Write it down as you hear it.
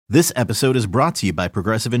This episode is brought to you by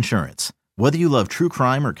Progressive Insurance. Whether you love true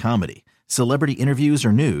crime or comedy, celebrity interviews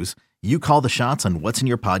or news, you call the shots on what's in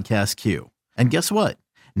your podcast queue. And guess what?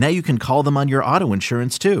 Now you can call them on your auto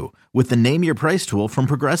insurance too with the Name Your Price tool from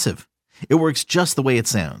Progressive. It works just the way it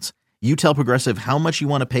sounds. You tell Progressive how much you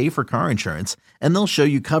want to pay for car insurance, and they'll show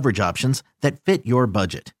you coverage options that fit your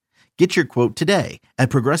budget. Get your quote today at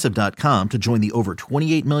Progressive.com to join the over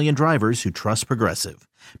 28 million drivers who trust Progressive.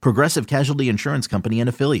 Progressive Casualty Insurance Company and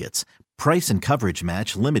Affiliates. Price and coverage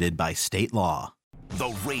match limited by state law.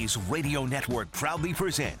 The Rays Radio Network proudly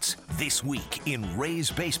presents This Week in Rays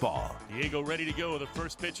Baseball. Diego ready to go with the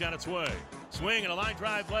first pitch on its way. Swing and a line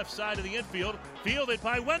drive left side of the infield. Fielded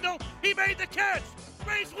by Wendell. He made the catch.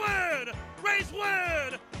 Rays win! Rays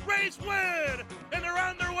win! Rays win! And they're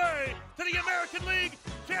on their way to the American League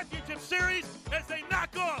Championship Series as they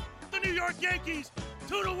knock off the New York Yankees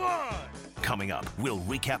 2-1. Coming up, we'll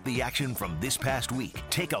recap the action from this past week,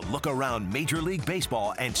 take a look around Major League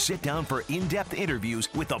Baseball, and sit down for in-depth interviews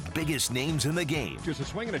with the biggest names in the game. Just a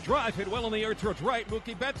swing and a drive, hit well in the air towards right.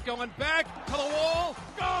 Mookie Betts going back to the wall,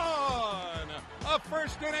 gone! A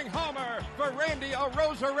first-inning homer for Randy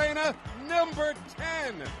Arozarena, number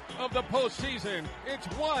 10 of the postseason. It's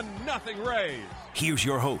 1-0 Rays. Here's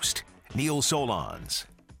your host, Neil Solondz.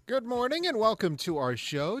 Good morning and welcome to our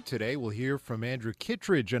show. Today we'll hear from Andrew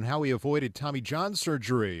Kittredge on how he avoided Tommy John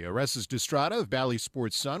surgery. Orestes Destrada of Bally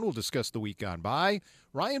Sports Sun will discuss the week gone by.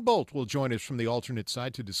 Ryan Bolt will join us from the alternate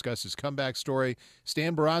side to discuss his comeback story.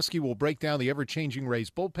 Stan Borowski will break down the ever-changing Rays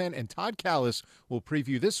bullpen, and Todd Kalas will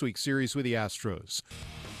preview this week's series with the Astros.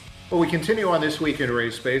 Well, we continue on This Week in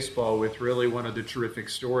Rays Baseball with really one of the terrific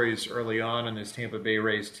stories early on in this Tampa Bay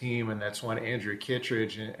Rays team, and that's one Andrew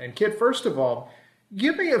Kittredge. And Kit, first of all,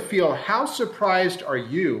 give me a feel. How surprised are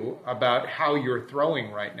you about how you're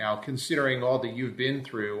throwing right now, considering all that you've been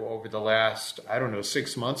through over the last,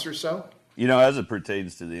 6 months or so? You know, as it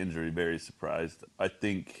pertains to the injury, very surprised. I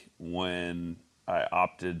think when I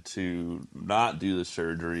opted to not do the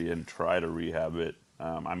surgery and try to rehab it,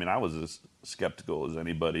 I was as skeptical as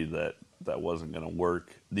anybody that wasn't going to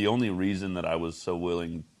work. The only reason that I was so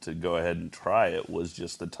willing to go ahead and try it was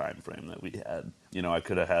just the time frame that we had. You know, I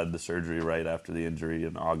could have had the surgery right after the injury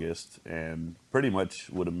in August and pretty much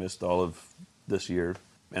would have missed all of this year.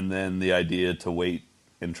 And then the idea to wait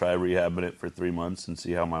and try rehabbing it for 3 months and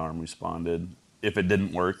see how my arm responded. If it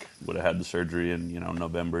didn't work, would have had the surgery in,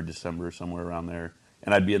 November, December, somewhere around there.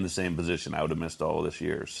 And I'd be in the same position. I would have missed all of this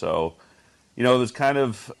year. So, it was kind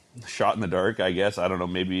of shot in the dark, I guess. I don't know,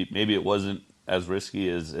 maybe it wasn't as risky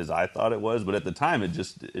as I thought it was, but at the time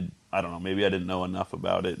I don't know, maybe I didn't know enough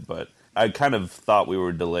about it, but I kind of thought we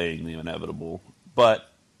were delaying the inevitable. But,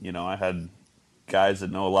 I had guys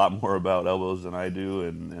that know a lot more about elbows than I do,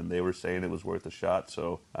 and they were saying it was worth a shot,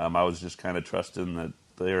 so I was just kind of trusting that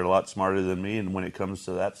they're a lot smarter than me, and when it comes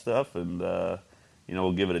to that stuff, and,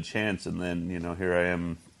 we'll give it a chance, and then, here I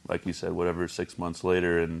am, like you said, 6 months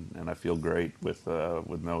later, and I feel great with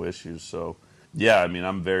no issues. So, yeah,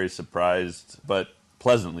 I'm very surprised, but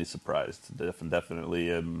pleasantly surprised, definitely.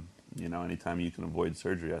 And, anytime you can avoid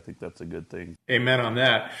surgery, I think that's a good thing. Amen on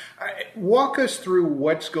that. Walk us through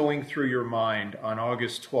what's going through your mind on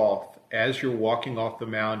August 12th as you're walking off the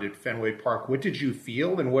mound at Fenway Park. What did you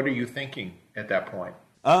feel, and what are you thinking at that point?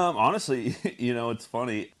 Honestly, it's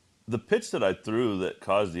funny. The pitch that I threw that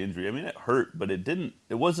caused the injury, it hurt, but it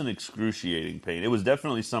wasn't excruciating pain. It was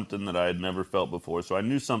definitely something that I had never felt before, so I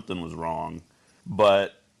knew something was wrong.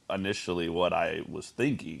 But initially what I was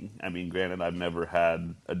thinking, granted, I'd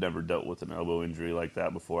never dealt with an elbow injury like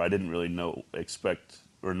that before. I didn't really know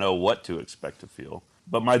what to expect to feel.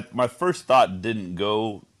 But my first thought didn't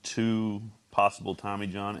go to possible Tommy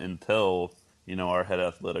John until, our head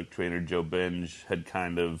athletic trainer, Joe Benge, had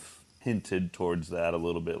kind of hinted towards that a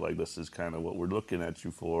little bit, like, this is kind of what we're looking at you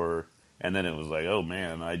for. And then it was like, oh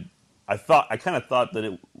man, I kind of thought that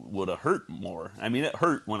it would have hurt more. It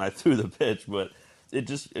hurt when I threw the pitch, but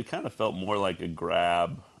it kind of felt more like a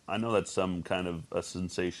grab. I know that's some kind of a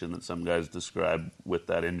sensation that some guys describe with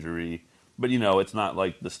that injury, but it's not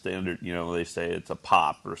like the standard, they say it's a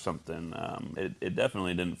pop or something. It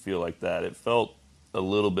definitely didn't feel like that. It felt a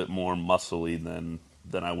little bit more muscly than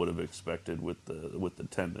I would have expected with the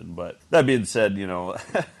tendon. But that being said,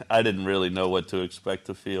 I didn't really know what to expect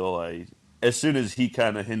to feel. As soon as he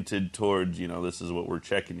kind of hinted towards, this is what we're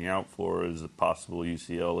checking you out for, is a possible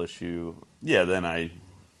UCL issue. Yeah, then I,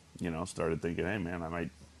 started thinking, hey man,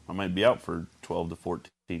 I might be out for 12 to 14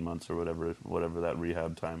 months or whatever that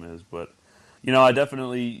rehab time is. But, I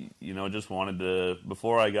definitely, just wanted to,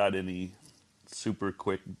 before I got any super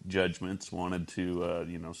quick judgments, wanted to,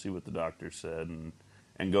 see what the doctor said.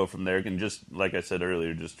 and go from there. And just like I said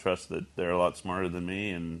earlier, just trust that they're a lot smarter than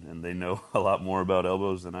me, and they know a lot more about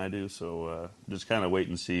elbows than I do. So just kind of wait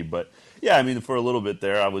and see. But yeah, I mean, for a little bit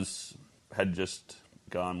there, had just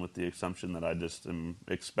gone with the assumption that I just am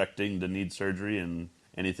expecting to need surgery, and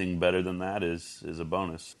anything better than that is a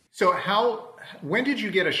bonus. So when did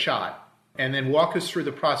you get a shot? And then walk us through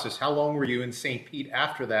the process. How long were you in St. Pete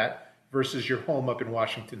after that versus your home up in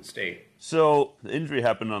Washington State? So the injury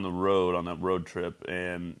happened on the road, on that road trip.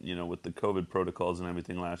 And, with the COVID protocols and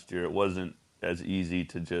everything last year, it wasn't as easy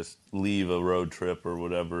to just leave a road trip or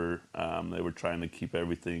whatever. They were trying to keep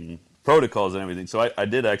everything, protocols and everything. So I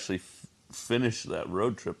did actually finish that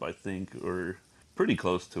road trip, I think, or pretty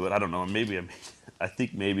close to it. I don't know. I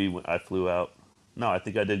think maybe I flew out. No, I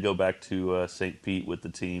think I did go back to St. Pete with the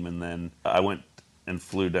team, and then I went and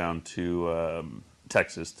flew down to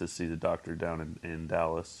Texas to see the doctor down in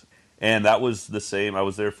Dallas. And that was the same. I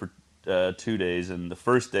was there for 2 days, and the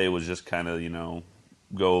first day was just kind of,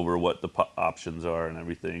 go over what the options are and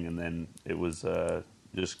everything, and then it was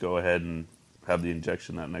just go ahead and have the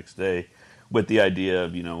injection that next day with the idea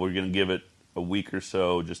of, we're going to give it a week or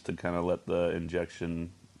so just to kind of let the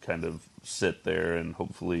injection kind of sit there and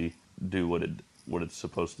hopefully do what it's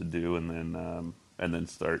supposed to do, and then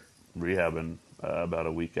start rehabbing about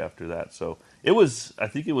a week after that. So I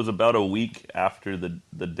think it was about a week after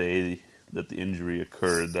the day that the injury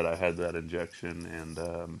occurred that I had that injection,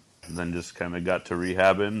 and then just kind of got to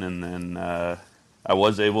rehabbing, and then I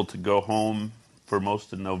was able to go home for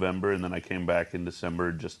most of November, and then I came back in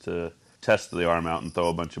December just to test the arm out and throw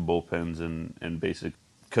a bunch of bullpens and basically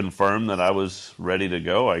confirm that I was ready to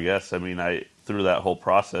go, I guess. I mean, through that whole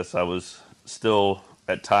process, I was still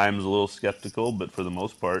at times a little skeptical, but for the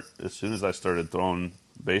most part, as soon as I started throwing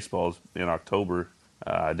baseballs in October,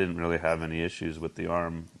 I didn't really have any issues with the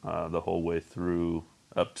arm the whole way through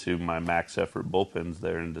up to my max effort bullpens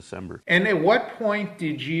there in December. And at what point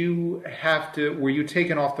were you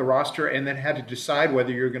taken off the roster and then had to decide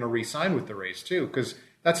whether you're going to re-sign with the Rays too? Because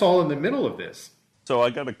that's all in the middle of this. So I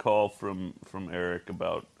got a call from Eric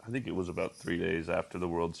I think it was about 3 days after the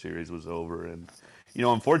World Series was over, and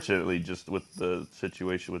unfortunately, just with the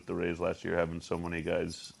situation with the Rays last year, having so many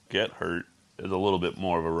guys get hurt is a little bit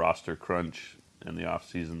more of a roster crunch in the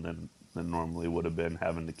offseason than normally would have been,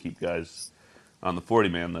 having to keep guys on the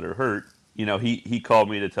 40-man that are hurt. He called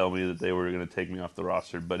me to tell me that they were going to take me off the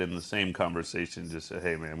roster, but in the same conversation just said,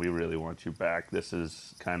 hey, man, we really want you back. This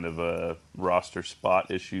is kind of a roster spot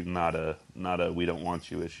issue, not a we don't want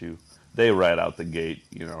you issue. They right out the gate,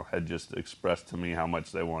 had just expressed to me how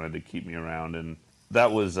much they wanted to keep me around, and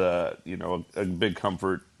that was, a big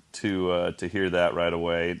comfort to hear that right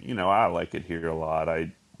away. I like it here a lot.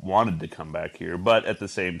 I wanted to come back here, but at the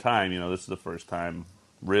same time, this is the first time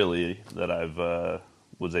really that I've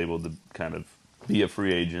was able to kind of be a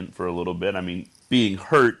free agent for a little bit. I mean, being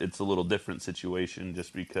hurt, it's a little different situation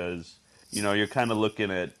just because, you're kind of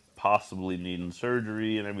looking at possibly needing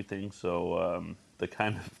surgery and everything. So the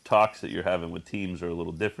kind of talks that you're having with teams are a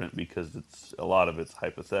little different because a lot of it's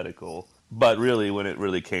hypothetical. But really, when it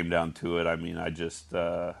really came down to it, I mean, I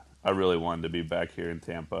really wanted to be back here in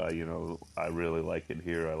Tampa. I really like it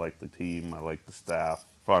here. I like the team. I like the staff.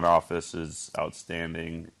 Front office is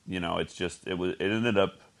outstanding. It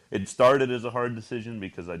started as a hard decision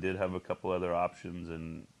because I did have a couple other options,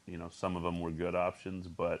 and some of them were good options.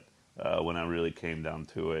 But when I really came down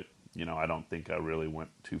to it, I don't think I really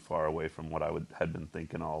went too far away from what I had been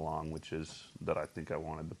thinking all along, which is that I think I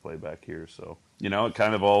wanted to play back here. So it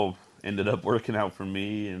kind of all ended up working out for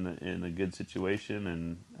me in a good situation,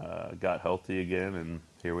 and got healthy again, and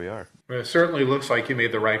here we are. Well, it certainly looks like you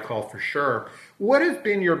made the right call for sure. What have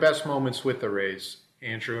been your best moments with the Rays,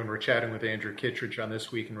 Andrew? And we're chatting with Andrew Kittredge on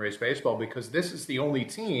This Week in Rays Baseball because this is the only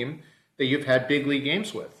team that you've had big league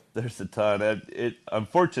games with. There's a ton. I'm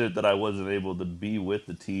fortunate that I wasn't able to be with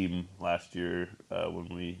the team last year when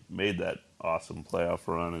we made that awesome playoff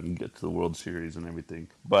run and get to the World Series and everything.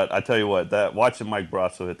 But I tell you what, that watching Mike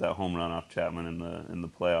Brasso hit that home run off Chapman in the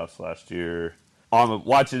playoffs last year,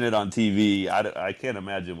 watching it on TV, I can't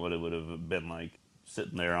imagine what it would have been like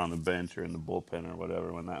sitting there on the bench or in the bullpen or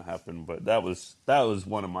whatever when that happened. But that was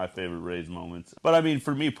one of my favorite Rays moments. But I mean,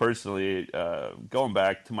 for me personally, going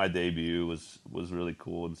back to my debut was really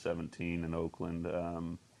cool in 2017 in Oakland.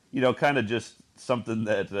 Kind of just something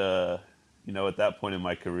that at that point in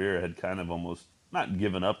my career had kind of almost not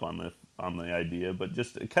given up on the idea, but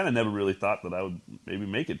just kind of never really thought that I would maybe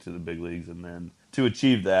make it to the big leagues. And then to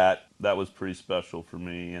achieve that was pretty special for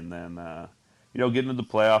me. And then getting to the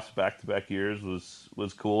playoffs back-to-back years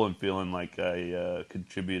was cool, and feeling like I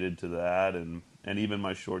contributed to that. And even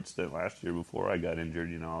my short stint last year before I got injured,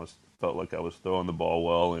 I was felt like I was throwing the ball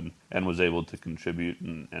well and was able to contribute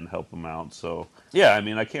and help them out. So, yeah, I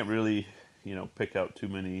mean, I can't really, pick out too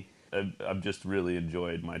many. I've just really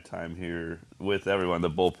enjoyed my time here with everyone. The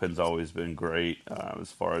bullpen's always been great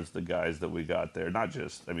as far as the guys that we got there. Not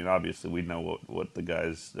just, I mean, obviously we know what the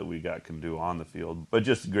guys that we got can do on the field, but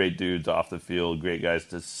just great dudes off the field, great guys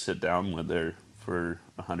to sit down with there for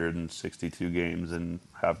 162 games and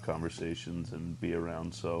have conversations and be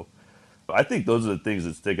around. So I think those are the things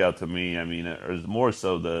that stick out to me. I mean, it's more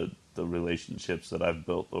so the relationships that I've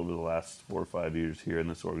built over the last 4 or 5 years here in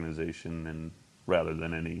this organization, and rather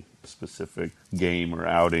than any specific game or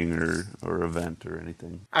outing or event or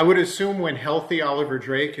anything. I would assume when healthy, Oliver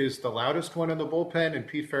Drake is the loudest one in the bullpen and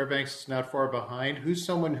Pete Fairbanks is not far behind. Who's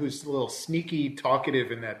someone who's a little sneaky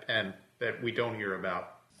talkative in that pen that we don't hear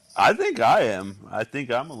about? I think I am. I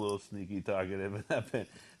think I'm a little sneaky talkative in that pen.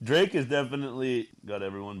 Drake has definitely got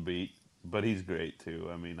everyone beat, but he's great too.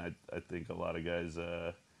 I mean, I think a lot of guys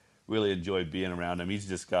really enjoy being around him. He's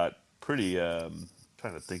just got pretty,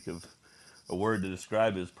 trying to think of a word to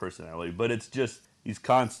describe his personality, but it's just, he's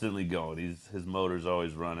constantly going. His motor's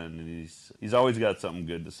always running, and he's always got something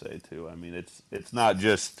good to say too. I mean, it's not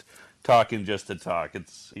just talking just to talk.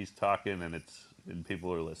 He's talking and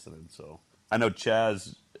people are listening. So I know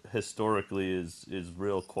Chaz historically is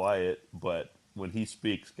real quiet, but when he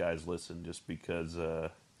speaks, guys listen just because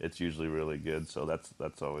it's usually really good. So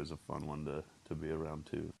that's always a fun one to be around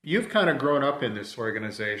too. You've kind of grown up in this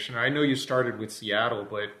organization. I know you started with Seattle,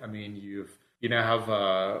 but I mean, you now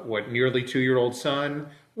have nearly 2-year-old son.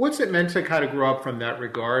 What's it meant to kind of grow up from that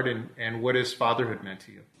regard, and what has fatherhood meant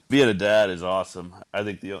to you? Being a dad is awesome. I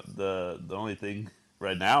think the only thing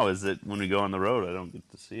right now is that when we go on the road, I don't get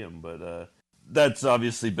to see him, but that's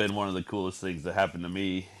obviously been one of the coolest things that happened to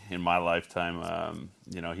me in my lifetime.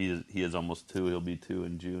 He is almost 2. He'll be 2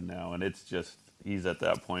 in June now, and it's just, he's at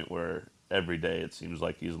that point where every day it seems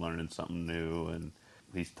like he's learning something new, and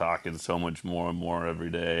he's talking so much more and more every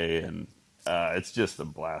day, and it's just a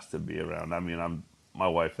blast to be around. I mean, my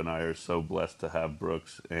wife and I are so blessed to have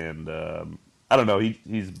Brooks, and I don't know,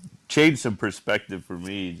 he's changed some perspective for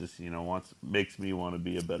me. Just makes me want to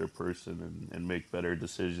be a better person and make better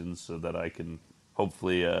decisions so that I can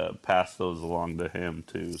hopefully pass those along to him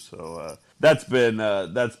too. So that's been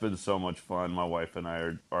so much fun. My wife and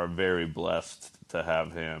I are very blessed to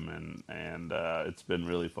have him, and it's been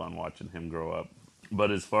really fun watching him grow up. But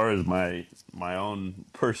as far as my own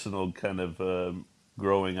personal kind of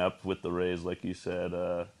growing up with the Rays, like you said,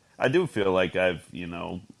 I do feel like I've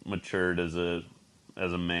matured as a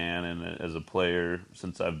man and as a player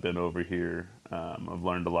since I've been over here. I've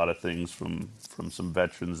learned a lot of things from some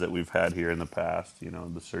veterans that we've had here in the past, the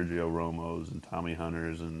Sergio Romos and Tommy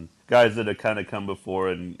Hunters and guys that have kind of come before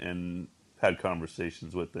and had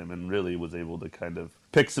conversations with them, and really was able to kind of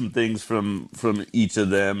pick some things from each of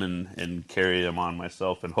them and carry them on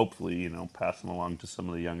myself, and hopefully, pass them along to some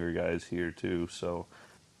of the younger guys here too. So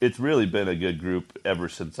it's really been a good group ever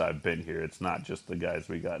since I've been here. It's not just the guys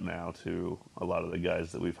we got now, too. A lot of the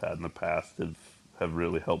guys that we've had in the past have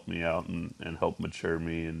really helped me out and helped mature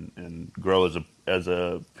me and grow as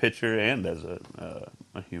a pitcher and as a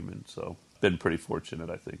human. So been pretty fortunate,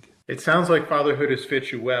 I think. It sounds like fatherhood has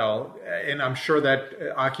fit you well, and I'm sure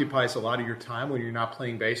that occupies a lot of your time when you're not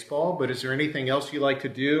playing baseball. But is there anything else you like to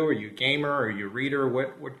do? Are you a gamer? Are you a reader?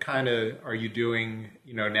 What kind of are you doing,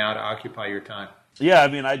 now to occupy your time? Yeah, I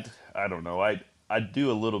mean, I don't know. I do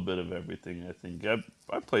a little bit of everything, I think.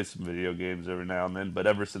 I play some video games every now and then, but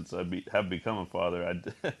ever since I have become a father,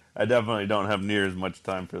 I definitely don't have near as much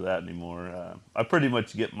time for that anymore. I pretty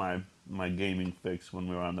much get my gaming fix when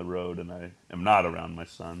we're on the road, and I am not around my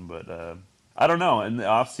son. But I don't know. In the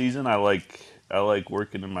off season, I like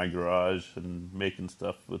working in my garage and making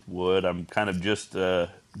stuff with wood. I'm kind of just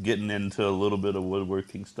getting into a little bit of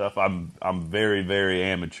woodworking stuff. I'm very, very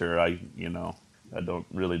amateur. I don't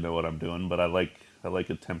really know what I'm doing, but I like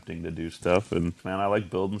attempting to do stuff, and man, I like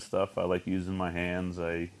building stuff. I like using my hands.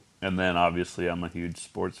 And then obviously I'm a huge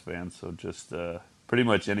sports fan, so just pretty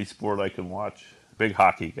much any sport I can watch. Big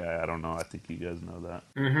hockey guy. I don't know. I think you guys know that.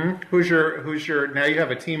 Mm-hmm. Who's your? Now you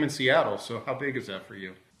have a team in Seattle, so how big is that for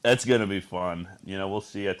you? That's gonna be fun. We'll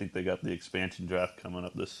see. I think they got the expansion draft coming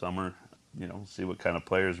up this summer. We'll see what kind of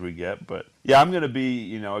players we get. But yeah, I'm gonna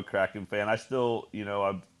be a Kraken fan. I still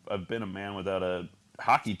I've been a man without a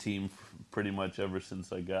hockey team pretty much ever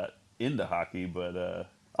since I got into hockey, but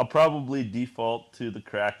I'll probably default to the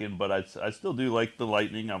Kraken, but I still do like the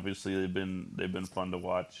Lightning. Obviously, they've been fun to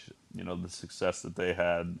watch. The success that they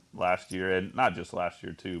had last year, and not just last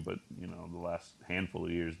year too, but the last handful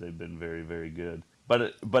of years they've been very, very good.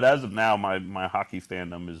 But as of now, my hockey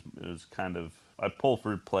fandom is kind of I pull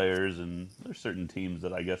for players, and there's certain teams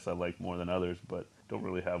that I guess I like more than others, but don't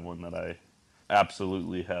really have one that I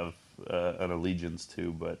absolutely have an allegiance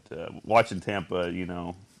to. But watching Tampa,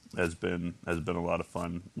 has been a lot of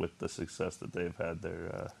fun with the success that they've had.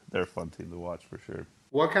 They're a fun team to watch for sure.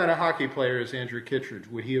 What kind of hockey player is Andrew Kittredge?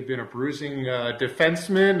 Would he have been a bruising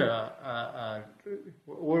defenseman?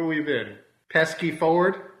 What have we been? Pesky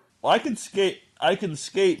forward? Well, I can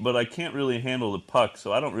skate, but I can't really handle the puck,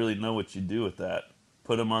 so I don't really know what you do with that.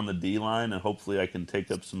 Put him on the D line, and hopefully I can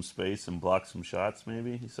take up some space and block some shots,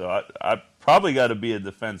 maybe. So I probably got to be a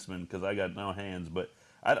defenseman because I got no hands, but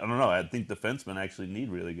I don't know. I think defensemen actually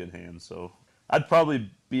need really good hands, so I'd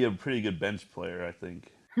probably be a pretty good bench player, I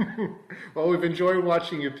think. Well, we've enjoyed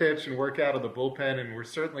watching you pitch and work out of the bullpen, and we're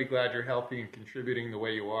certainly glad you're healthy and contributing the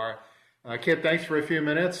way you are. Kit, thanks for a few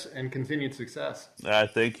minutes and continued success.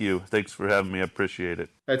 Thank you. Thanks for having me. I appreciate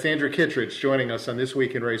it. That's Andrew Kittredge joining us on This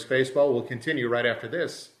Week in Rays Baseball. We'll continue right after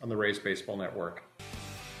this on the Rays Baseball Network.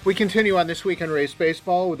 We continue on This Week in Rays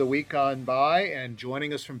Baseball with a week gone by, and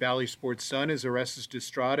joining us from Bally Sports Sun is Orestes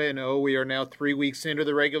Destrada. And we are now 3 weeks into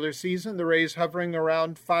the regular season. The Rays hovering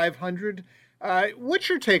around 500. What's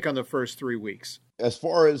your take on the first 3 weeks? As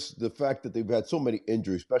far as the fact that they've had so many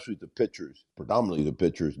injuries, especially the pitchers, predominantly the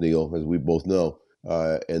pitchers, Neil, as we both know,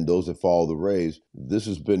 and those that follow the Rays, this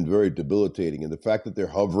has been very debilitating. And the fact that they're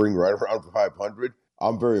hovering right around 500,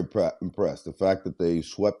 I'm very impressed. The fact that they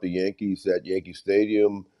swept the Yankees at Yankee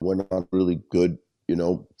Stadium, went on a really good,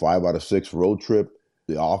 5 out of 6 road trip.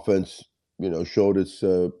 The offense, showed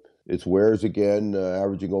its wares again,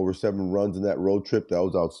 averaging over 7 runs in that road trip. That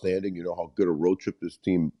was outstanding. You know how good a road trip this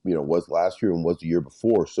team, was last year and was the year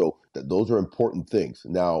before. So those are important things.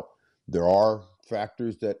 Now, there are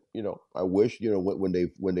factors that, I wish, when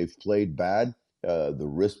they've played bad, the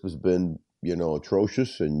risk has been,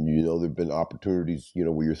 atrocious. And, there've been opportunities,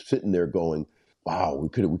 where you're sitting there going, wow, we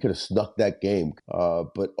could have snuck that game.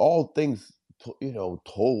 But all things,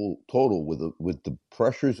 total with the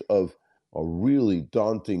pressures of a really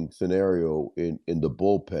daunting scenario in the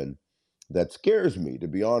bullpen that scares me, to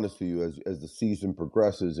be honest with you, as the season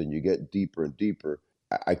progresses and you get deeper and deeper.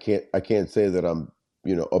 I can't say that I'm,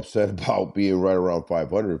 upset about being right around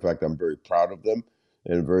 500. In fact, I'm very proud of them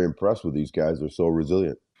and very impressed with these guys. They're so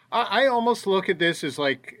resilient. I almost look at this as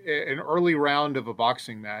like an early round of a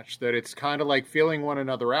boxing match, that it's kind of like feeling one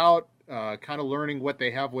another out, kind of learning what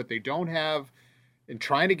they have, what they don't have, and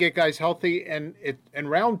trying to get guys healthy. And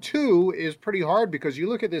round 2 is pretty hard because you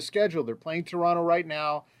look at this schedule. They're playing Toronto right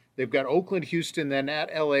now. They've got Oakland, Houston, then at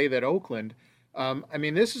LA, then Oakland.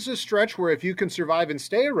 This is a stretch where if you can survive and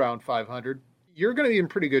stay around 500, you're going to be in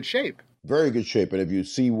pretty good shape. Very good shape. And if you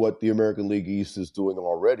see what the American League East is doing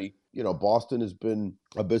already, Boston has been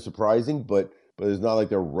a bit surprising, but it's not like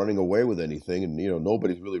they're running away with anything. And,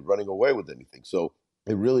 nobody's really running away with anything. So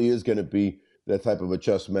it really is going to be that type of a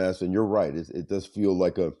chess match. And you're right. It does feel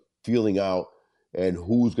like a feeling out, and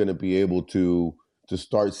who's going to be able to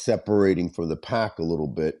start separating from the pack a little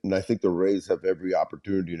bit. And I think the Rays have every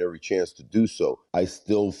opportunity and every chance to do so. I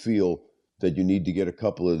still feel that you need to get a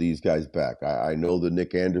couple of these guys back. I know that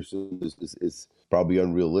Nick Anderson is probably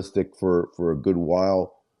unrealistic for a good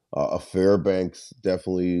while. A Fairbanks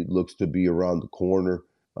definitely looks to be around the corner.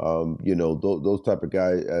 Those type of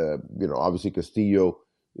guys, obviously Castillo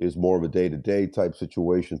is more of a day-to-day type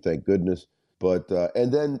situation, thank goodness. But,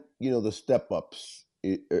 and then, the step-ups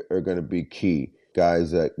are going to be key.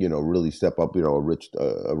 Guys that, really step up,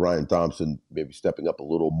 Ryan Thompson maybe stepping up a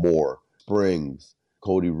little more. Springs,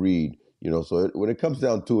 Cody Reed, so when it comes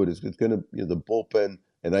down to it, it's going to, the bullpen.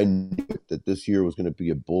 And I knew that this year was going to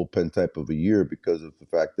be a bullpen type of a year because of the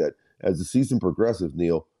fact that as the season progresses,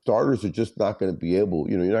 Neil, starters are just not going to be able,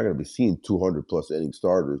 you're not going to be seeing 200-plus inning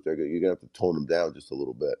starters. You're going to have to tone them down just a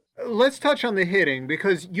little bit. Let's touch on the hitting,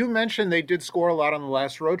 because you mentioned they did score a lot on the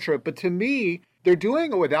last road trip. But to me, they're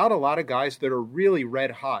doing it without a lot of guys that are really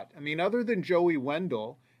red hot. Other than Joey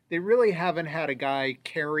Wendell, they really haven't had a guy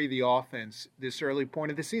carry the offense this early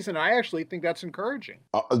point of the season. I actually think that's encouraging.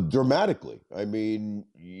 Dramatically.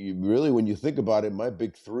 Really, when you think about it, my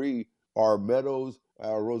big 3 are Meadows,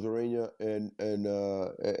 Rosarena,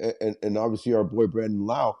 and obviously our boy Brandon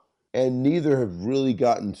Lau. And neither have really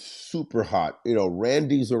gotten super hot.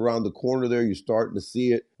 Randy's around the corner there. You're starting to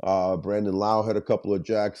see it. Brandon Lau had a couple of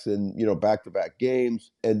jacks in, back-to-back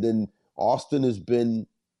games. And then Austin has been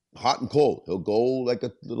hot and cold. He'll go like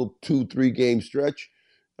a little 2-3 game stretch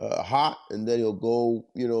hot, and then he'll go,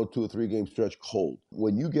 2 or 3 game stretch cold.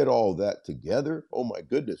 When you get all that together, oh my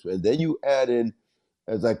goodness. And then you add in,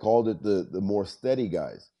 as I called it, the more steady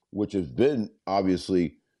guys, which has been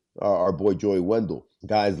obviously our boy Joey Wendell.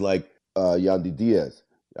 Guys like Yandy Diaz,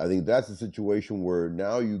 I think that's a situation where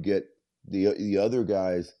now you get the other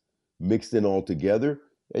guys mixed in all together,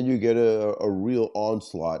 and you get a real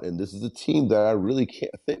onslaught. And this is a team that I really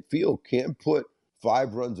feel can put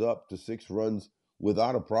 5 runs up to 6 runs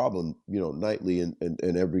without a problem, nightly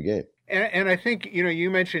in every game. And I think, you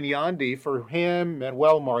mentioned Yandy. For him,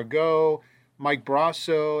 Manuel Margot, Mike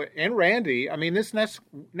Brasso, and Randy, I mean, this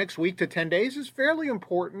next week to 10 days is fairly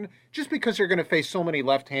important just because you're going to face so many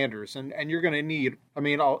left-handers, and you're going to need,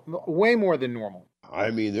 way more than normal. I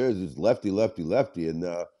mean, there's this lefty, and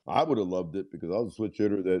I would have loved it because I was a switch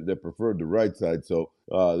hitter that preferred the right side. So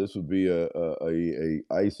this would be a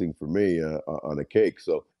icing for me on a cake.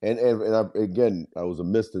 So and I was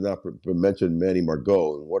amiss to not mention Manny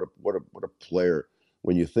Margot, and what a player.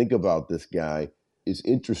 When you think about this guy, is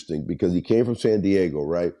interesting because he came from San Diego,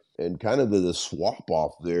 right? And kind of the swap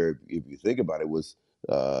off there, if you think about it, was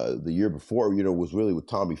the year before, was really with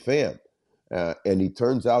Tommy Pham. And he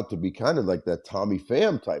turns out to be kind of like that Tommy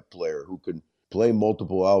Pham type player who can play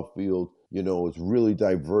multiple outfield, is really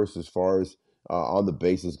diverse as far as on the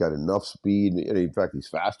bases, got enough speed. And in fact, he's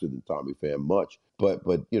faster than Tommy Pham much. But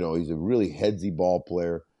he's a really headsy ball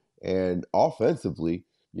player. And offensively,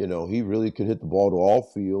 he really can hit the ball to all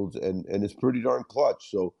fields and is pretty darn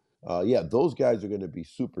clutch. So, those guys are going to be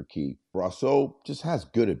super key. Brasso just has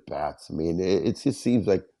good at bats. I mean, it just seems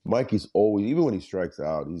like Mikey's always, even when he strikes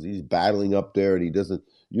out, he's battling up there, and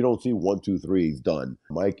you don't see 1, 2, 3, he's done.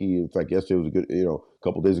 Mikey, in fact, yesterday was a good, a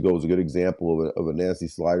couple days ago was a good example of a nasty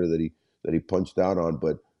slider that he punched out on.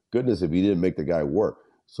 But goodness, if he didn't make the guy work.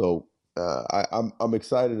 So I'm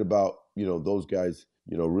excited about those guys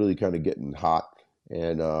really kind of getting hot,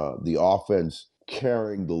 and the offense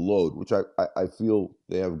carrying the load, which I feel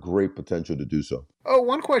they have great potential to do so. Oh,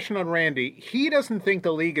 one question on Randy. He doesn't think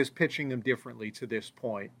the league is pitching him differently to this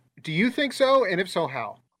point. Do you think so? And if so,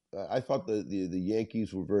 how? I thought the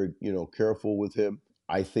Yankees were very, careful with him.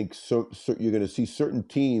 I think you're going to see certain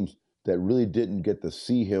teams that really didn't get to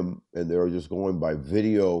see him, and they were just going by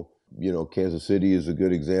video. Kansas City is a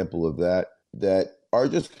good example of that are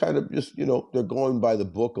just kind of they're going by the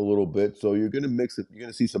book a little bit. So you're going to mix it. You're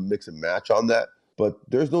going to see some mix and match on that. But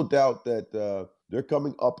there's no doubt that they're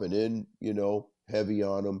coming up and in, heavy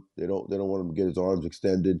on him. They don't want him to get his arms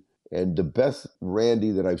extended. And the best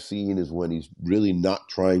Randy that I've seen is when he's really not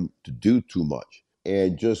trying to do too much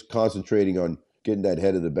and just concentrating on getting that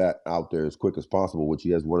head of the bat out there as quick as possible, which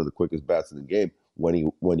he has one of the quickest bats in the game when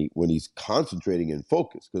he's concentrating and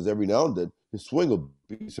focused. Because every now and then his swing will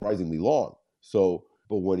be surprisingly long. So,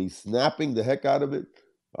 but when he's snapping the heck out of it,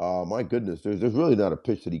 my goodness, there's really not a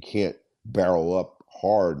pitch that he can't barrel up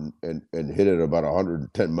hard and hit it about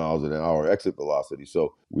 110 miles an hour exit velocity.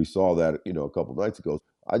 So we saw that, a couple nights ago.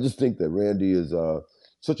 I just think that Randy is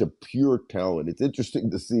such a pure talent. It's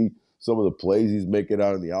interesting to see some of the plays he's making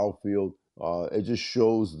out in the outfield. It just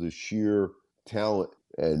shows the sheer talent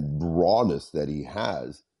and rawness that he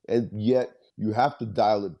has. And yet you have to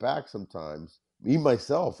dial it back sometimes. Me,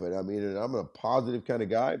 myself, and I'm a positive kind of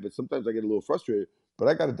guy, but sometimes I get a little frustrated. But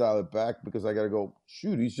I got to dial it back because I got to go,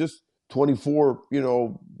 shoot, he's just 24,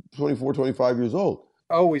 25 years old.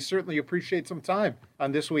 Oh, we certainly appreciate some time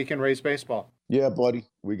on This Week in Rays Baseball. Yeah, buddy.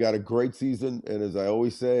 We got a great season. And as I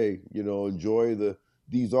always say, enjoy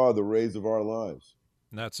these are the Rays of our lives.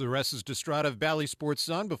 And that's Orestes Destrada of Bally Sports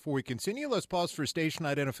Sun. Before we continue, let's pause for station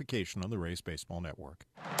identification on the Rays Baseball Network.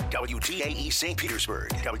 WTAE St. Petersburg,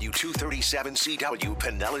 W237CW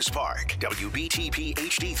Pinellas Park, WBTP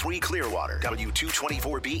HD3 Clearwater,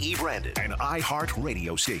 W224BE Brandon, an iHeart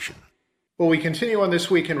radio station. Well, we continue on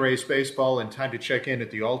This Week in Rays Baseball, and time to check in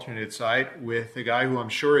at the alternate site with a guy who I'm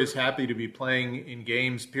sure is happy to be playing in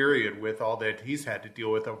games, period, with all that he's had to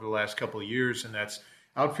deal with over the last couple of years, and that's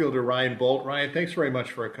outfielder Ryan Bolt. Ryan, thanks very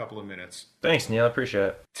much for a couple of minutes. Thanks, Neil. I appreciate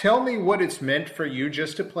it. Tell me what it's meant for you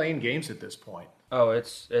just to play in games at this point. Oh,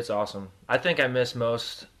 it's awesome. I think I miss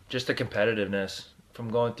most just the competitiveness from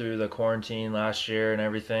going through the quarantine last year and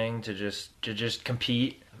everything to just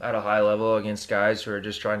compete at a high level against guys who are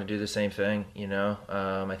just trying to do the same thing.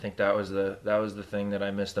 I think that was the thing that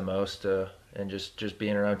I missed the most. And just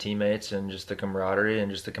being around teammates and just the camaraderie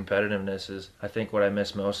and just the competitiveness is, I think, what I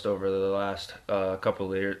missed most over the last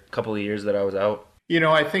couple of years that I was out.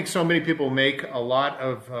 I think so many people make a lot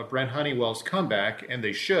of Brent Honeywell's comeback, and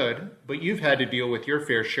they should, but you've had to deal with your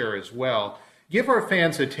fair share as well. Give our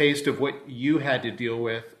fans a taste of what you had to deal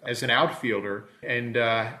with as an outfielder and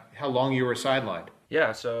how long you were sidelined.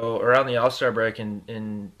 Yeah, so around the All-Star break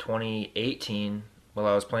in 2018, while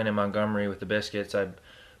I was playing in Montgomery with the Biscuits, I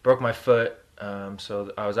broke my foot.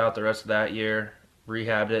 So I was out the rest of that year,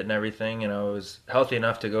 rehabbed it and everything, and I was healthy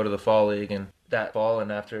enough to go to the fall league. And that fall,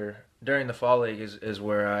 and after during the fall league is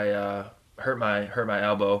where I hurt my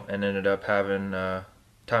elbow and ended up having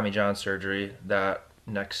Tommy John surgery that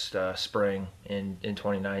next spring in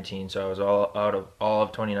 2019. So I was all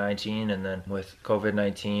of 2019, and then with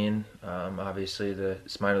COVID-19, obviously the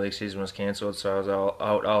minor league season was canceled, so I was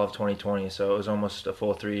out all of 2020. So it was almost a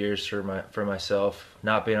full 3 years for myself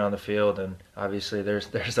not being on the field. And obviously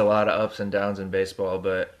there's a lot of ups and downs in baseball,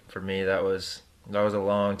 but for me that was a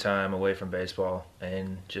long time away from baseball.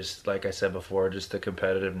 And just like I said before, just the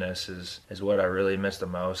competitiveness is what I really missed the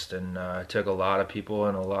most. And it took a lot of people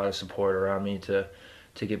and a lot of support around me to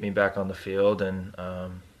get me back on the field. And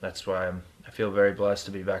that's why I feel very blessed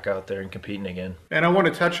to be back out there and competing again. And I want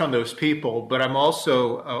to touch on those people, but I'm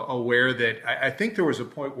also aware that I think there was a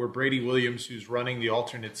point where Brady Williams, who's running the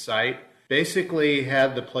alternate site, basically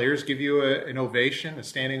had the players give you an ovation, a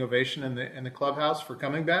standing ovation in the clubhouse for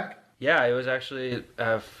coming back. Yeah, it was actually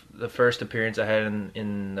the first appearance I had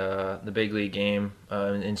in the big league game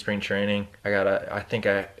in spring training. I think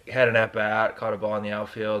I had an at bat, caught a ball in the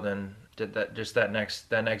outfield, and did that just that next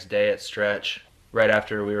day at stretch. Right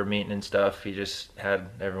after we were meeting and stuff, he just had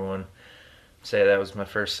everyone say that was my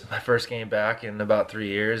first game back in about 3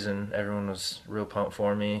 years, and everyone was real pumped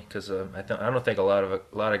for me because I don't think a lot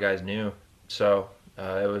of guys knew. So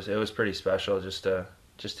it was pretty special just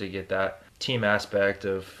to get that team aspect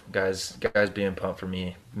of guys being pumped for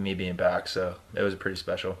me being back. So it was pretty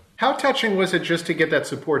special. How touching was it just to get that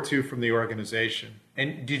support too from the organization?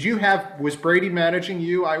 And was Brady managing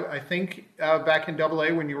you? I think back in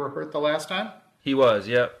AA when you were hurt the last time. He was,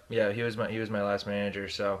 yep, yeah. He was my last manager.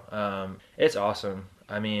 So it's awesome.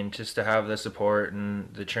 I mean, just to have the support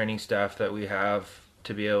and the training staff that we have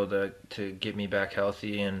to be able to get me back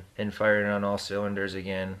healthy and firing on all cylinders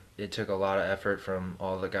again. It took a lot of effort from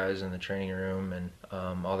all the guys in the training room and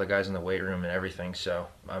all the guys in the weight room and everything. So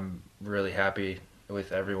I'm really happy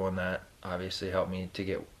with everyone that obviously helped me to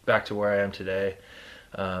get back to where I am today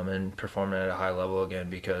and performing at a high level again,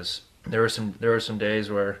 because there were some days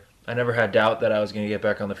where I never had doubt that I was going to get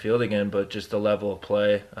back on the field again, but just the level of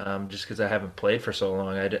play, just because I haven't played for so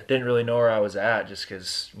long, I didn't really know where I was at, just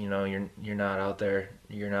because you're not out there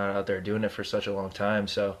doing it for such a long time.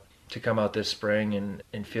 So to come out this spring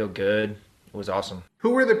and feel good was awesome.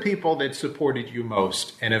 Who were the people that supported you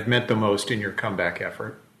most and have meant the most in your comeback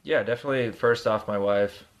effort? Yeah, definitely. First off, my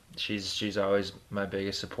wife. She's always my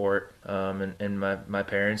biggest support, and my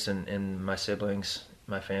parents and my siblings,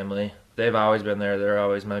 my family. They've always been there. They're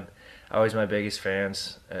always my biggest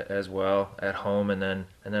fans as well at home. And then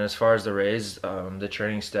as far as the Rays, the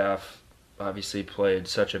training staff obviously played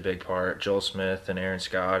such a big part. Joel Smith and Aaron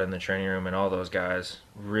Scott in the training room and all those guys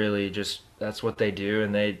really just, that's what they do.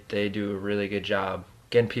 And they do a really good job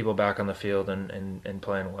getting people back on the field and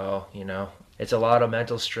playing well. It's a lot of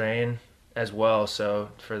mental strain as well. So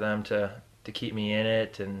for them to keep me in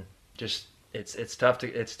it, and just, It's tough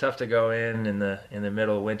to go in the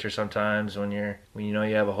middle of winter sometimes when you know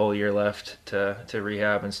you have a whole year left to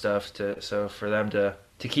rehab and stuff. So for them to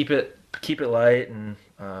keep it light and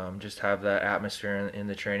just have that atmosphere in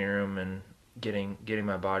the training room and getting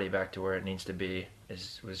my body back to where it needs to be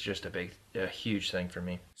was just a huge thing for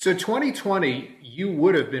me. So 2020, you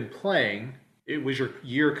would have been playing. It was your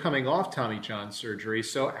year coming off Tommy John surgery.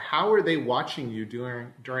 So how are they watching you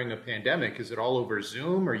during a pandemic? Is it all over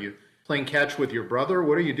Zoom? Are you playing catch with your brother?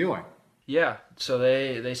 What are you doing? Yeah, so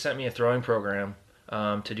they sent me a throwing program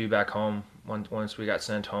to do back home once we got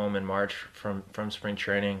sent home in March from spring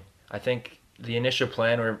training. I think the initial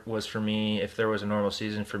plan was for me, if there was a normal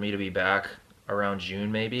season, for me to be back around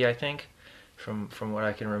June maybe, I think, from what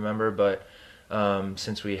I can remember. But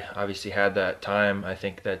since we obviously had that time, I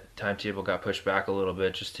think that timetable got pushed back a little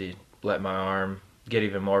bit just to let my arm get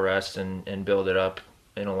even more rest and build it up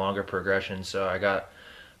in a longer progression. So I got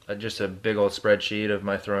just a big old spreadsheet of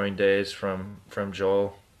my throwing days from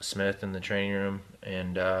Joel Smith in the training room,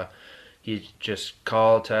 and he just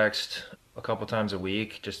call, text a couple times a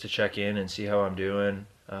week just to check in and see how I'm doing.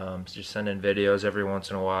 Just send in videos every once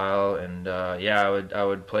in a while, and I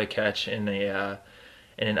would play catch in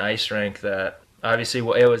an ice rink that obviously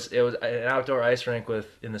it was an outdoor ice rink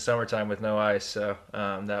in the summertime with no ice. So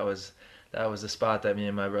that was the spot that me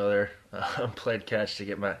and my brother played catch to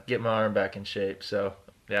get my arm back in shape. So.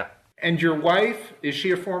 Yeah. And your wife, is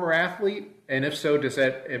she a former athlete? And if so,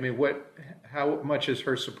 how much has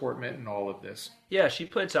her support meant in all of this? Yeah, she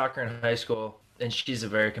played soccer in high school, and she's a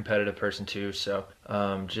very competitive person too. So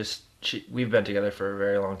we've been together for a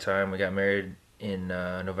very long time. We got married in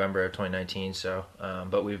November of 2019. So,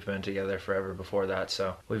 but we've been together forever before that.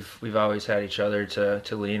 So we've always had each other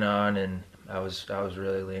to lean on, and I was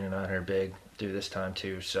really leaning on her big through this time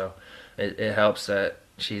too. So it helps that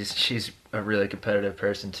she's a really competitive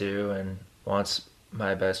person too, and wants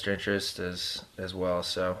my best interest as well.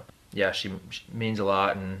 So yeah, she means a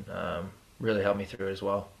lot, and really helped me through it as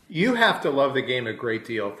well. You have to love the game a great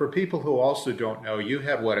deal. For people who also don't know, you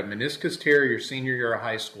had what, a meniscus tear your senior year of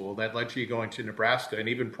high school that led to you going to Nebraska, and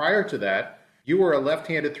even prior to that, you were a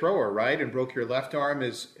left-handed thrower, right? And broke your left arm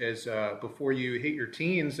as before you hit your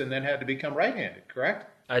teens, and then had to become right-handed, correct?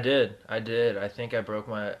 I did. I think I broke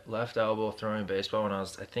my left elbow throwing baseball when I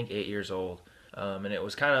was, I think, 8 years old. And it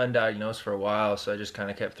was kind of undiagnosed for a while, so I just kind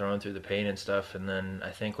of kept throwing through the pain and stuff. And then I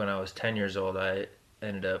think when I was 10 years old, I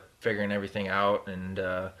ended up figuring everything out and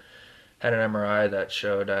had an MRI that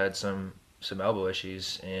showed I had some elbow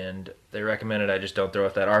issues. And they recommended I just don't throw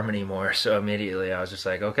with that arm anymore. So immediately I was just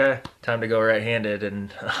like, okay, time to go right-handed.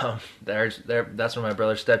 And that's when my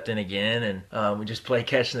brother stepped in again. And we just played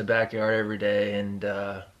catch in the backyard every day. And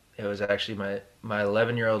it was actually my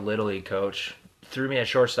 11-year-old Little League coach threw me at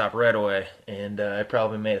shortstop right away, and I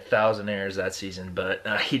probably made 1,000 errors that season, but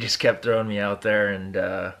he just kept throwing me out there, and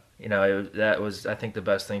that was, I think, the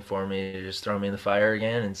best thing for me, to just throw me in the fire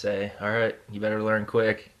again and say, all right, you better learn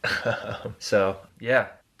quick. So yeah,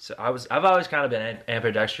 so I've always kind of been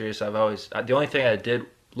ambidextrous. The only thing I did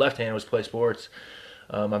left-handed was play sports.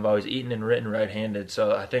 I've always eaten and written right-handed,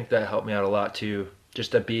 so I think that helped me out a lot too,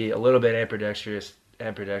 just to be a little bit ambidextrous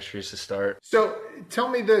to start. So tell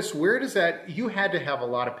me this, where does that, you had to have a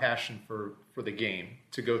lot of passion for the game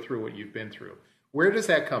to go through what you've been through. Where does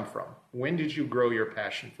that come from? When did you grow your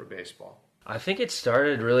passion for baseball? I think it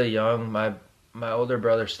started really young. My older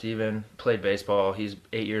brother Steven played baseball. He's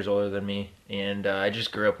 8 years older than me, and I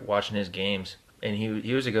just grew up watching his games. And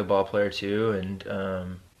he was a good ball player too,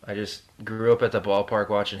 and I just grew up at the ballpark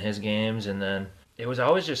watching his games, and then it was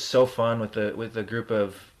always just so fun with the group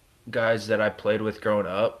of guys that I played with growing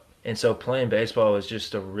up, and so playing baseball was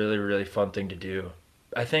just a really, really fun thing to do.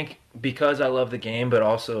 I think because I love the game, but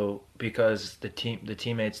also because the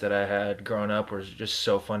teammates that I had growing up were just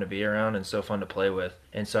so fun to be around and so fun to play with,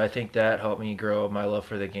 and so I think that helped me grow my love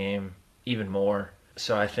for the game even more.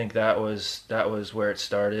 So I think that was where it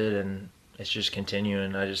started, and it's just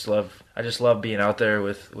continuing. I just love being out there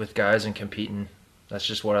with guys and competing. That's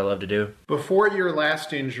just what I love to do. Before your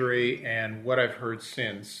last injury and what I've heard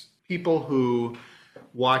since, people who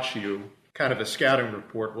watch you, kind of a scouting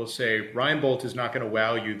report, will say Ryan Bolt is not going to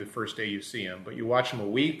wow you the first day you see him, but you watch him a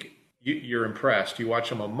week, you're impressed. You watch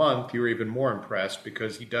him a month, you're even more impressed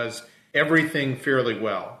because he does everything fairly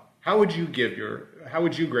well. How would you grade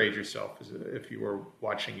yourself if you were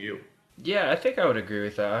watching you? Yeah, I think I would agree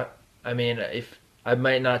with that. I mean, if I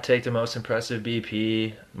might not take the most impressive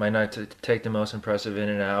BP, might not take the most impressive in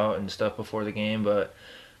and out and stuff before the game, but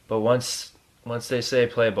once they say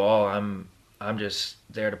play ball, I'm just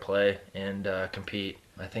there to play and compete.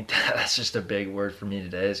 I think that's just a big word for me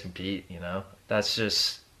today, is compete. That's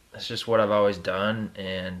just what I've always done,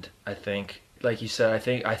 and I think, like you said,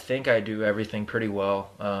 I think I do everything pretty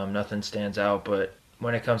well. Nothing stands out, but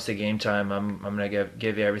when it comes to game time, I'm gonna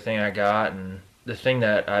give you everything I got, and the thing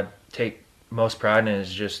that I take most pride in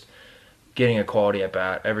is just getting a quality at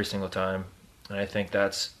bat every single time, and I think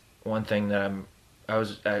that's one thing that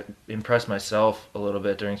I impressed myself a little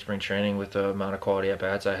bit during spring training with the amount of quality at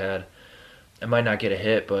bats I had. I might not get a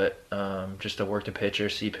hit, but just to work the pitcher,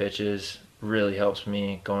 see pitches, really helps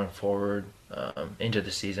me going forward into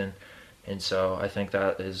the season, and so I think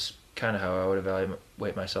that is kind of how I would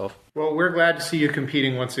evaluate myself. Well, we're glad to see you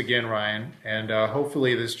competing once again, Ryan, and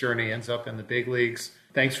hopefully this journey ends up in the big leagues.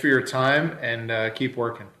 Thanks for your time, and keep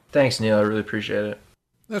working. Thanks, Neil. I really appreciate it.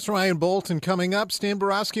 That's Ryan Bolt, and coming up, Stan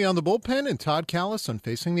Borowski on the bullpen and Todd Callis on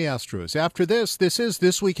Facing the Astros. After this is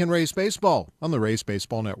This Week in Rays Baseball on the Rays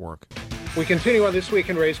Baseball Network. We continue on This Week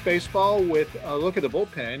in Rays Baseball with a look at the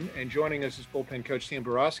bullpen, and joining us is bullpen coach Stan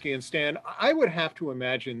Borowski. And Stan, I would have to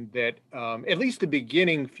imagine that at least the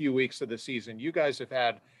beginning few weeks of the season, you guys have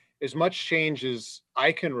had as much change as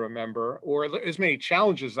I can remember, or as many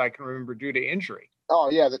challenges as I can remember due to injury. Oh,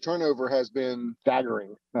 yeah, the turnover has been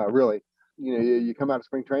staggering, really. You come out of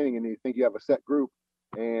spring training and you think you have a set group,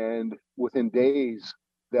 and within days,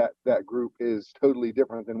 that group is totally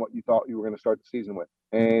different than what you thought you were going to start the season with.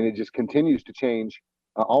 And it just continues to change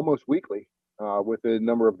almost weekly with the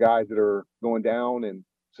number of guys that are going down. And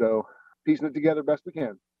so piecing it together best we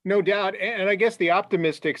can. No doubt. And I guess the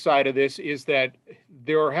optimistic side of this is that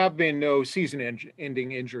there have been no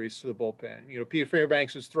season-ending injuries to the bullpen. Peter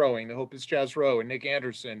Fairbanks is throwing. The hope is Chaz Rowe and Nick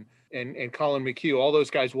Anderson and Colin McHugh. All those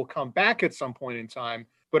guys will come back at some point in time.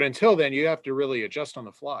 But until then, you have to really adjust on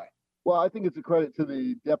the fly. Well, I think it's a credit to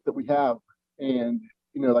the depth that we have. And,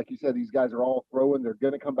 like you said, these guys are all throwing. They're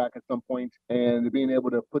going to come back at some point. And being able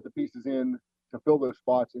to put the pieces in to fill those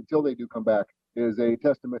spots until they do come back is a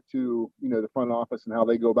testament to, the front office and how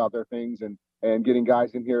they go about their things and getting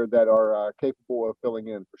guys in here that are capable of filling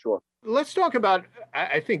in for sure. Let's talk about,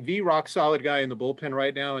 I think, the rock solid guy in the bullpen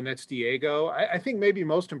right now, and that's Diego. I think maybe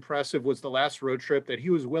most impressive was the last road trip that he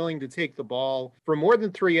was willing to take the ball for more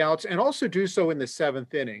than 3 outs and also do so in the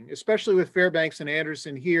 7th inning, especially with Fairbanks and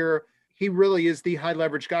Anderson here. He really is the high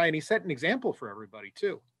leverage guy, and he set an example for everybody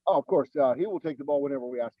too. Oh, of course. He will take the ball whenever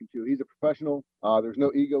we ask him to. He's a professional. There's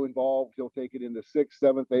no ego involved. He'll take it in the 6th,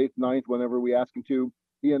 7th, 8th, 9th, whenever we ask him to.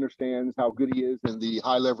 He understands how good he is in the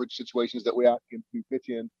high leverage situations that we ask him to pitch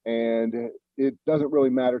in. And it doesn't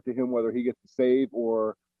really matter to him whether he gets the save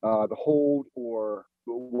or the hold or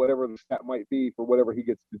whatever the stat might be for whatever he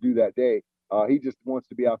gets to do that day. He just wants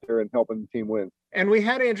to be out there and helping the team win. And we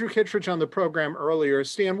had Andrew Kittredge on the program earlier.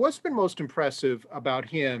 Stan, what's been most impressive about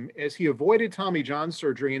him as he avoided Tommy John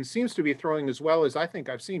surgery and seems to be throwing as well as I think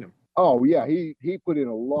I've seen him? Oh, yeah. He put in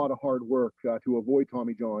a lot of hard work to avoid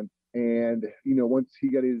Tommy John. And, once he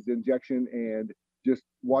got his injection and just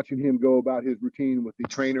watching him go about his routine with the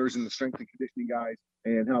trainers and the strength and conditioning guys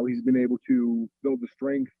and how he's been able to build the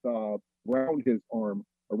strength around his arm,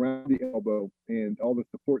 around the elbow, and all the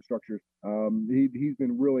support structures, he's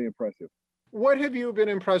been really impressive. What have you been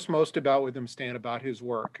impressed most about with him, Stan, about his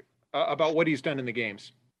work, about what he's done in the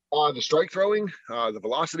games? The strike throwing, the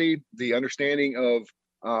velocity, the understanding of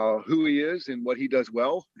who he is and what he does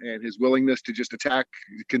well, and his willingness to just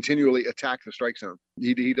continually attack the strike zone.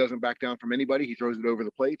 He doesn't back down from anybody. He throws it over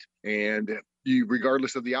the plate, and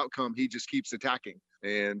regardless of the outcome, he just keeps attacking.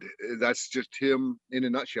 And that's just him in a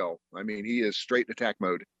nutshell. I mean, he is straight attack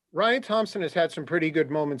mode. Ryan Thompson has had some pretty good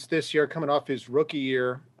moments this year coming off his rookie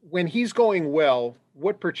year. When he's going well,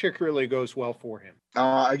 what particularly goes well for him?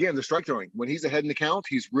 Again, the strike throwing. When he's ahead in the count,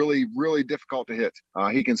 he's really, really difficult to hit.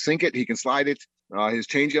 He can sink it. He can slide it. His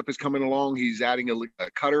changeup is coming along. He's adding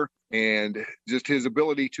a cutter, and just his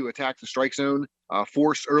ability to attack the strike zone,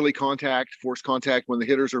 force early contact, force contact when the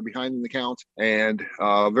hitters are behind in the count, and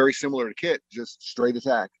very similar to Kit, just straight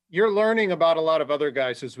attack. You're learning about a lot of other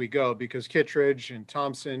guys as we go because Kittredge and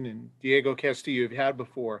Thompson and Diego Castillo you've had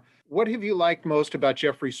before. What have you liked most about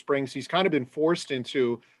Jeffrey Springs? He's kind of been forced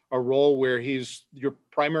into a role where he's your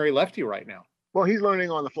primary lefty right now. Well, he's learning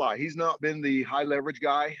on the fly. He's not been the high leverage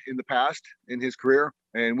guy in the past in his career,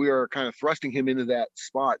 and we are kind of thrusting him into that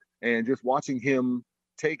spot and just watching him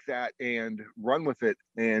take that and run with it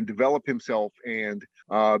and develop himself and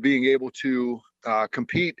being able to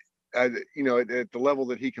compete at the level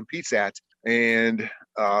that he competes at, and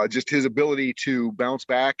just his ability to bounce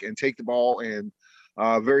back and take the ball. And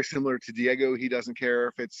very similar to Diego, he doesn't care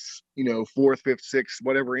if it's 4th, 5th, 6th,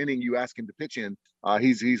 whatever inning you ask him to pitch in.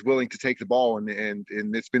 He's willing to take the ball, and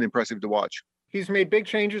it's been impressive to watch. He's made big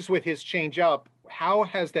changes with his changeup. How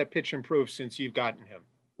has that pitch improved since you've gotten him?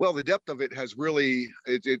 Well, the depth of it has really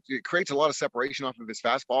it creates a lot of separation off of his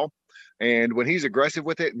fastball, and when he's aggressive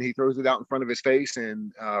with it and he throws it out in front of his face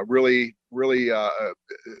and really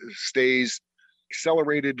stays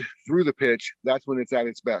accelerated through the pitch, that's when it's at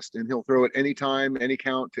its best. And he'll throw it anytime, any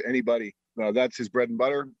count, to anybody. That's his bread and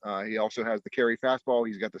butter. He also has the carry fastball.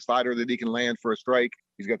 He's got the slider that he can land for a strike.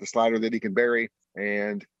 He's got the slider that he can bury.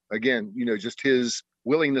 And again, just his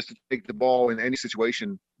willingness to take the ball in any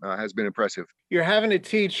situation has been impressive. You're having to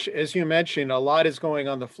teach, as you mentioned, a lot is going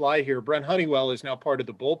on the fly here. Brent Honeywell is now part of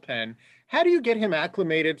the bullpen. How do you get him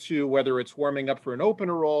acclimated to whether it's warming up for an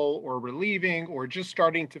opener role or relieving or just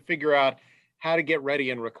starting to figure out how to get ready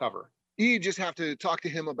and recover? You just have to talk to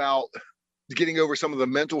him about getting over some of the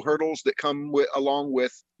mental hurdles that come along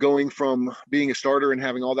with going from being a starter and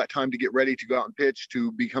having all that time to get ready to go out and pitch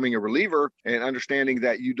to becoming a reliever, and understanding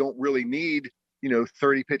that you don't really need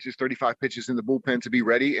 30 pitches, 35 pitches in the bullpen to be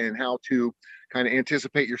ready, and how to kind of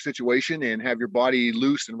anticipate your situation and have your body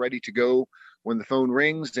loose and ready to go when the phone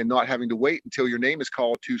rings, and not having to wait until your name is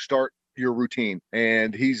called to start your routine.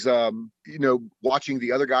 And he's watching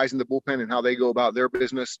the other guys in the bullpen and how they go about their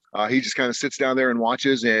business. He just kind of sits down there and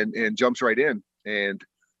watches and jumps right in, and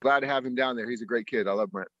glad to have him down there. He's a great kid. I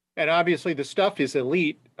love Brent. And obviously the stuff is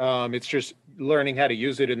elite. It's just learning how to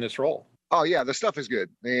use it in this role. Oh yeah, the stuff is good,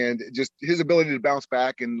 and just his ability to bounce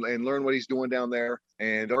back and learn what he's doing down there,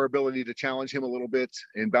 and our ability to challenge him a little bit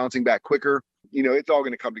and bouncing back quicker, it's all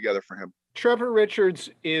going to come together for him. Trevor Richards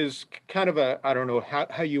is kind of I don't know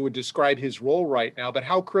how you would describe his role right now, but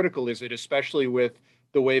how critical is it, especially with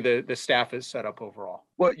the way the staff is set up overall?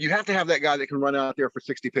 Well, you have to have that guy that can run out there for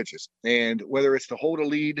 60 pitches. And whether it's to hold a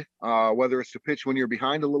lead, whether it's to pitch when you're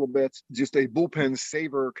behind a little bit, just a bullpen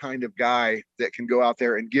saver kind of guy that can go out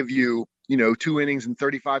there and give you, 2 innings and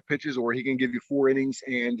 35 pitches, or he can give you 4 innings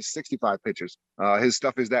and 65 pitches. His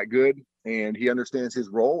stuff is that good, and he understands his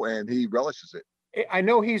role, and he relishes it. I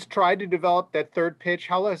know he's tried to develop that third pitch.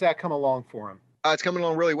 How has that come along for him? It's coming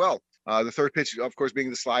along really well. The third pitch, of course, being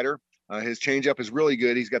the slider. His changeup is really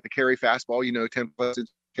good. He's got the carry fastball, 10 plus inch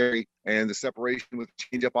carry, and the separation with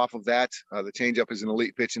the changeup off of that. The changeup is an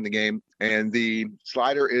elite pitch in the game, and the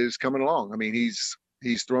slider is coming along. I mean,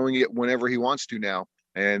 he's throwing it whenever he wants to now.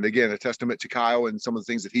 And again, a testament to Kyle and some of the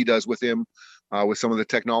things that he does with him, with some of the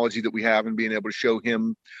technology that we have, and being able to show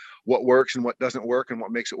him what works and what doesn't work and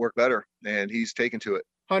what makes it work better. And he's taken to it.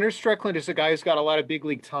 Hunter Strickland is a guy who's got a lot of big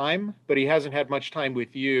league time, but he hasn't had much time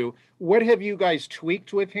with you. What have you guys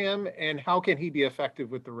tweaked with him, and how can he be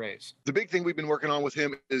effective with the Rays? The big thing we've been working on with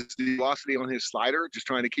him is the velocity on his slider, just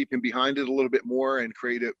trying to keep him behind it a little bit more and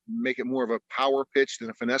make it more of a power pitch than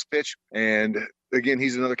a finesse pitch. And again,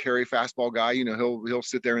 he's another carry fastball guy. He'll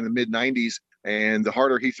sit there in the mid 90s, and the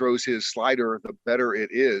harder he throws his slider, the better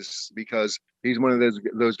it is, because he's one of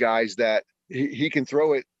those guys that he can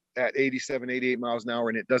throw it at 87, 88 miles an hour,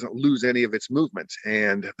 and it doesn't lose any of its movement.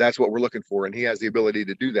 And that's what we're looking for. And he has the ability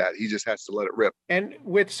to do that. He just has to let it rip. And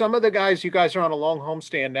with some of the guys, you guys are on a long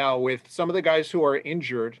homestand now, with some of the guys who are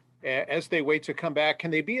injured, as they wait to come back,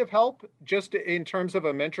 can they be of help just in terms of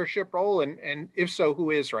a mentorship role? And if so,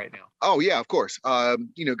 who is right now? Oh, yeah, of course.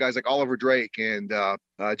 Guys like Oliver Drake and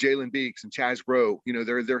Jalen Beeks and Chaz Rowe,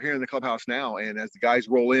 they're here in the clubhouse now. And as the guys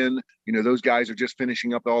roll in, those guys are just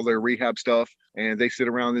finishing up all their rehab stuff, and they sit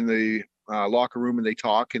around in the locker room and they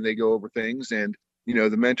talk and they go over things. And, the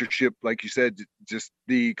mentorship, like you said, just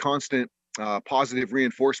the constant positive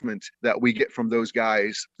reinforcement that we get from those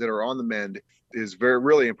guys that are on the mend is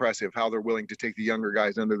really impressive, how they're willing to take the younger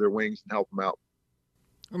guys under their wings and help them out.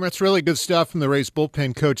 And that's really good stuff from the Rays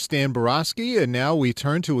bullpen coach Stan Borowski. And now we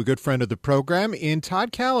turn to a good friend of the program in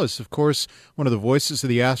Todd Kalas, of course, one of the voices of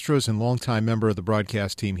the Astros and longtime member of the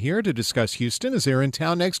broadcast team, here to discuss Houston as they're in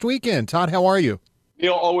town next weekend. Todd, how are you?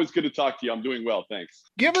 Neil, always good to talk to you. I'm doing well, thanks.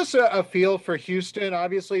 Give us a feel for Houston.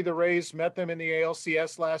 Obviously, the Rays met them in the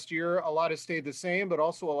ALCS last year. A lot has stayed the same, but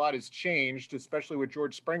also a lot has changed, especially with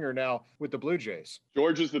George Springer now with the Blue Jays.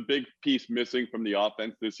 George is the big piece missing from the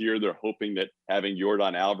offense this year. They're hoping that having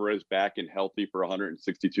Yordan Alvarez back and healthy for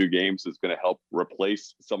 162 games is going to help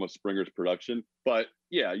replace some of Springer's production. But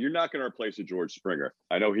yeah, you're not going to replace a George Springer.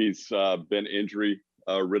 I know he's been injury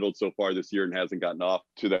riddled so far this year and hasn't gotten off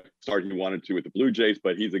to the start he wanted to with the Blue Jays,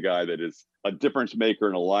 but he's a guy that is a difference maker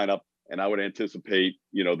in a lineup. And I would anticipate,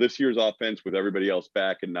 this year's offense with everybody else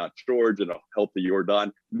back and not George and a healthy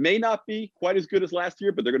Yordan may not be quite as good as last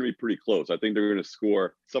year, but they're going to be pretty close. I think they're going to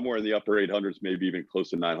score somewhere in the upper 800s, maybe even close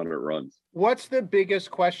to 900 runs. What's the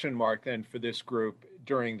biggest question mark then for this group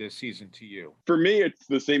during this season to you? For me, it's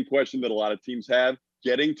the same question that a lot of teams have.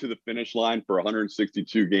 Getting to the finish line for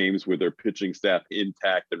 162 games with their pitching staff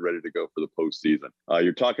intact and ready to go for the postseason.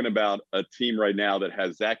 You're talking about a team right now that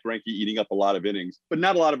has Zach Greinke eating up a lot of innings, but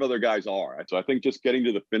not a lot of other guys are. So I think just getting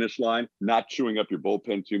to the finish line, not chewing up your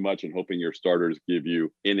bullpen too much, and hoping your starters give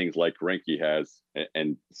you innings like Greinke has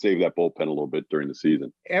and save that bullpen a little bit during the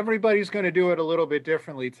season. Everybody's going to do it a little bit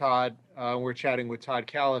differently, Todd. We're chatting with Todd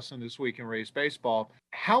Kalas on This Week in Rays Baseball.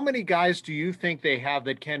 How many guys do you think they have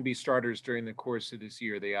that can be starters during the course of this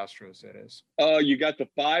year, the Astros, that is? You got the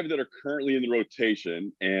 5 that are currently in the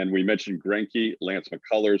rotation, and we mentioned Greinke, Lance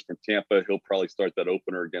McCullers from Tampa. He'll probably start that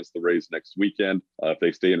opener against the Rays next weekend if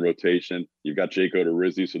they stay in rotation. You've got Jake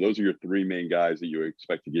Odorizzi. So those are your 3 main guys that you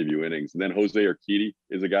expect to give you innings. And then Jose Urquidy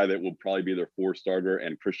is a guy that will probably be their 4th starter,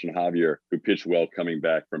 and Christian Javier, who pitched well coming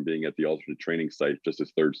back from being at the alternate training site, just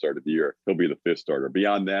his 3rd start of the year. He'll be the 5th starter.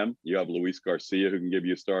 Beyond them, you have Luis Garcia, who can give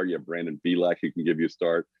you a start. You have Brandon Bielak, who can give you a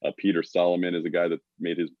start. Peter Solomon is a guy that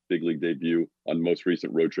made his big league debut on the most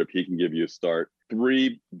recent road trip. He can give you a start.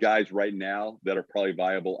 3 guys right now that are probably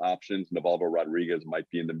viable options. Navaldo Rodriguez might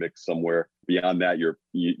be in the mix somewhere. Beyond that, you're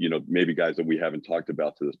maybe guys that we haven't talked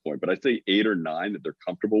about to this point. But I'd say 8 or 9 that they're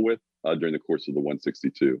comfortable with during the course of the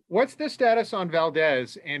 162. What's the status on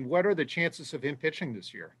Valdez, and what are the chances of him pitching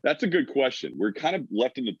this year? That's a good question. We're kind of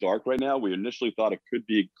left in the dark right now. We initially thought it could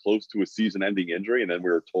be close to a season-ending injury, and then we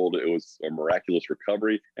were told it was a miraculous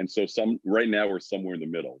recovery. And so right now we're somewhere in the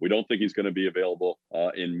middle. We don't think he's going to be available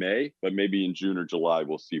in May, but maybe in June or or July,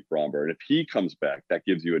 we'll see Fromber. And if he comes back, that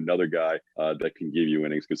gives you another guy that can give you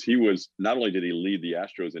innings, because he was, not only did he lead the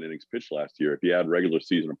Astros in innings pitched last year, if you add regular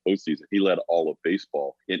season and postseason, he led all of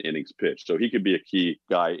baseball in innings pitched. So he could be a key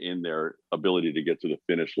guy in their ability to get to the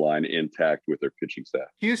finish line intact with their pitching staff.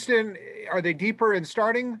 Houston, are they deeper in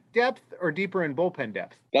starting depth or deeper in bullpen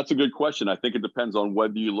depth? That's a good question. I think it depends on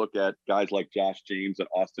whether you look at guys like Josh James and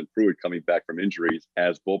Austin Pruitt coming back from injuries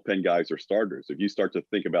as bullpen guys or starters. If you start to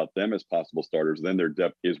think about them as possible starters, then their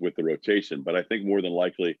depth is with the rotation. But I think more than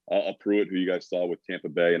likely a Pruitt, who you guys saw with Tampa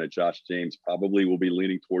Bay, and a Josh James probably will be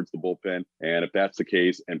leaning towards the bullpen. And if that's the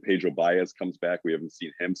case and Pedro Baez comes back, we haven't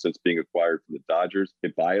seen him since being acquired from the Dodgers.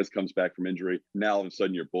 If Baez comes back from injury, now all of a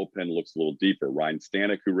sudden your bullpen looks a little deeper. Ryan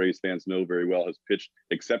Stanek, who Rays fans know very well, has pitched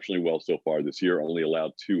exceptionally well so far this year, only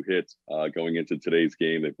allowed 2 hits going into today's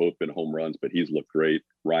game. They've both been home runs, but he's looked great.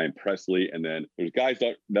 Ryan Presley. And then there's guys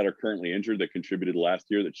that are currently injured that contributed last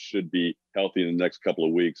year that should be healthy in the next couple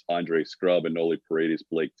of weeks. Andre Scrub and Noli Paredes,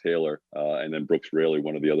 Blake Taylor, and then Brooks Raley,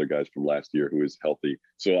 one of the other guys from last year who is healthy.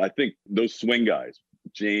 So I think those swing guys,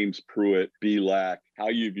 James, Pruitt, Bielak, how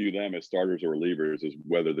you view them as starters or relievers is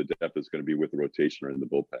whether the depth is going to be with the rotation or in the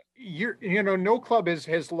bullpen. No club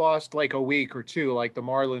has lost like a week or two like the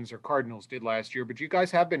Marlins or Cardinals did last year, but you guys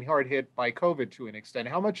have been hard hit by COVID to an extent.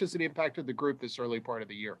 How much has it impacted the group this early part of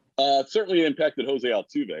the year? Certainly impacted Jose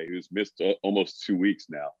Altuve, who's missed almost 2 weeks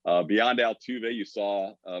now. Beyond Altuve, you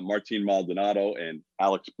saw Martin Maldonado and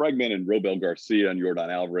Alex Bregman and Robel Garcia and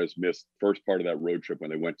Yordan Alvarez missed first part of that road trip when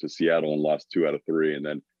they went to Seattle and lost 2 out of 3. And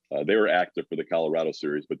then they were active for the Colorado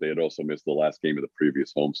series, but they had also missed the last game of the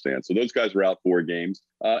previous homestand. So those guys were out 4 games.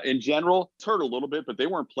 In general, it's hurt a little bit, but they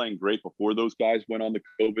weren't playing great before those guys went on the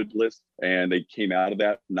COVID list, and they came out of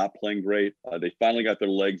that not playing great. They finally got their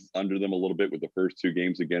legs under them a little bit with the first 2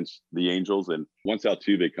 games against the Angels. And once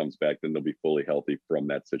Altuve comes back, then they'll be fully healthy from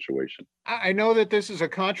that situation. I know that this is a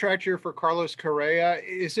contract year for Carlos Correa.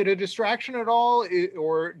 Is it a distraction at all,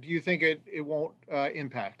 or do you think it won't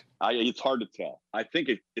impact? It's hard to tell. I think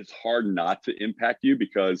it's hard not to impact you,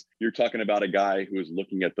 because you're talking about a guy who is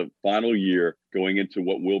looking at the final year going into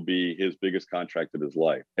what will be his biggest contract of his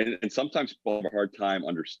life. And sometimes people have a hard time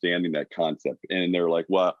understanding that concept. And they're like,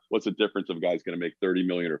 well, what's the difference if a guy's going to make 30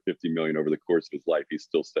 million or 50 million over the course of his life? He's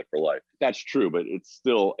still set for life. That's true, but it's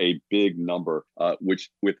still a big number,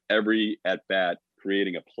 which with every at bat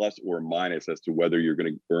creating a plus or a minus as to whether you're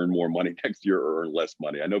going to earn more money next year or earn less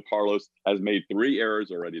money. I know Carlos has made 3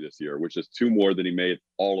 errors already this year, which is 2 more than he made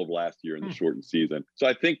all of last year in the shortened season. So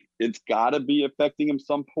I think it's got to be affecting him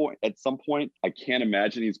at some point. I can't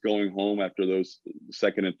imagine he's going home after those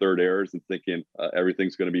second and third errors and thinking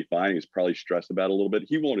everything's going to be fine. He's probably stressed about it a little bit.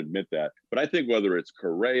 He won't admit that. But I think whether it's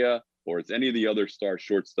Correa or it's any of the other star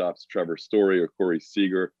shortstops, Trevor Story or Corey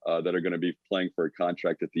Seager, that are going to be playing for a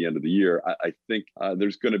contract at the end of the year, I think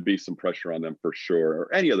there's going to be some pressure on them for sure,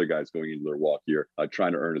 or any other guys going into their walk year,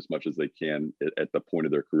 trying to earn as much as they can at the point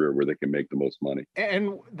of their career where they can make the most money.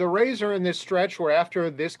 And the Rays are in this stretch where after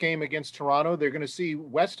this game against Toronto, they're going to see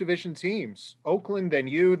West Division teams, Oakland,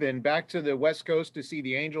 then back to the West Coast to see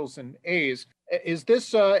the Angels and A's. Is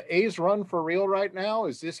this A's run for real right now?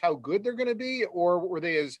 Is this how good they're going to be, or were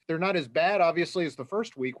they're not as bad, obviously, as the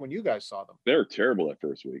first week when you guys saw them? They were terrible that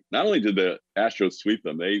first week. Not only did the Astros sweep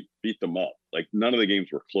them, they beat them up. Like, none of the games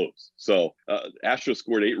were close. So Astros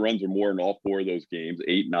scored 8 runs or more in all 4 of those games,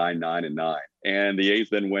 8, 9, 9, and 9. And the A's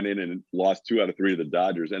then went in and lost 2 out of 3 to the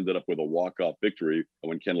Dodgers, ended up with a walk-off victory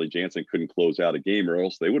when Kenley Jansen couldn't close out a game, or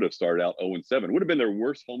else they would have started out 0-7. It would have been their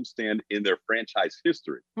worst homestand in their franchise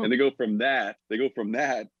history. And they go from that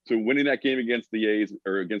to winning that game against the A's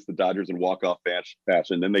or against the Dodgers in walk-off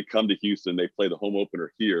fashion. Then they come to Houston, they play the home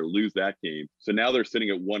opener here, lose that game. So now they're sitting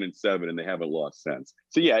at 1-7 and they haven't lost since.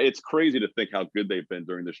 So yeah, it's crazy to think how good they've been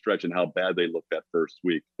during the stretch and how bad they looked that first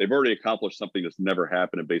week. They've already accomplished something that's never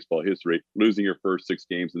happened in baseball history, losing your first 6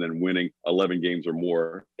 games and then winning 11 games or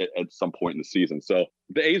more at some point in the season. So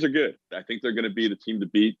the A's are good. I think they're going to be the team to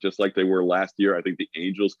beat, just like they were last year. I think the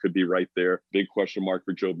Angels could be right there. Big question mark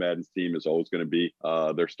for Joe Maddon's team is always going to be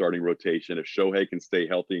their starting rotation. If Shohei can stay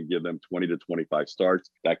healthy and give them 20 to 25 starts,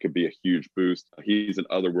 that could be a huge boost. He's an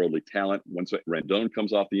otherworldly talent. Once Rendon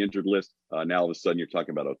comes off the injured list, now all of a sudden you're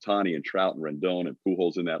talking about Ohtani and Trout and Rendon and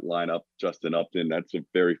Pujols in that lineup. Justin Upton, that's a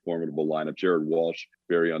very formidable lineup. Jared Walsh,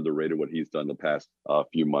 very underrated what he's done the past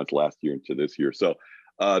few months, last year into this year. So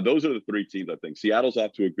those are the 3 teams, I think. Seattle's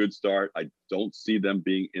off to a good start. I don't see them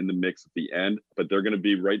being in the mix at the end, but they're going to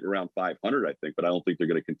be right around 500, I think. But I don't think they're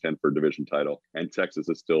going to contend for a division title. And Texas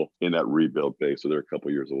is still in that rebuild phase, so they're a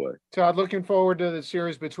couple years away. Todd, looking forward to the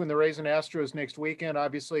series between the Rays and Astros next weekend.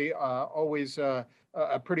 Obviously, always a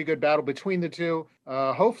pretty good battle between the two.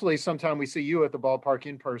 Hopefully sometime we see you at the ballpark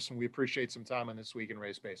in person. We appreciate some time on This Week in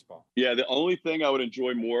Rays Baseball. Yeah, the only thing I would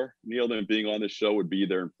enjoy more, Neil, than being on this show would be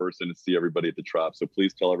there in person and see everybody at the Trop. So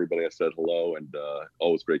please tell everybody I said hello, and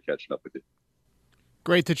always great catching up with you.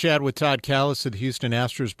 Great to chat with Todd Kalas of the Houston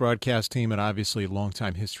Astros broadcast team, and obviously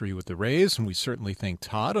longtime history with the Rays. And we certainly thank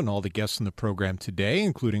Todd and all the guests in the program today,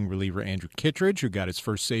 including reliever Andrew Kittredge, who got his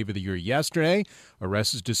first save of the year yesterday,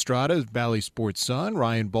 Orestes Destrada of Bally Sports Sun,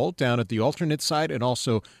 Ryan Bolt down at the alternate side, and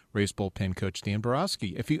also Rays bullpen coach Dan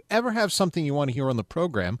Borowski. If you ever have something you want to hear on the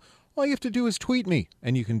program, all you have to do is tweet me,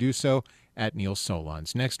 and you can do so at Neil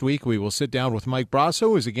Solondz. Next week, we will sit down with Mike Brasso,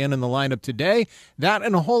 who is again in the lineup today. That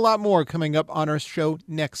and a whole lot more coming up on our show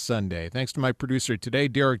next Sunday. Thanks to my producer today,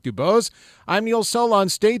 Derek Dubose. I'm Neil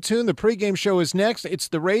Solondz. Stay tuned. The pregame show is next. It's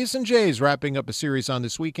the Rays and Jays wrapping up a series on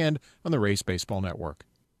this weekend on the Rays Baseball Network.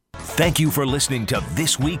 Thank you for listening to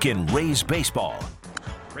This Week in Rays Baseball.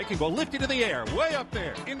 Breaking ball lifted in the air, way up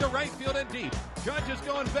there, into right field and deep. Judge is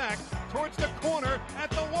going back towards the corner, at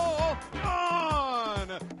the wall, gone!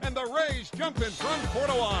 And the Rays jump in front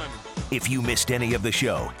 4-1. If you missed any of the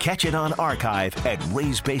show, catch it on archive at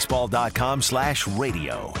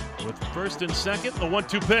raysbaseball.com/radio. With first and second, the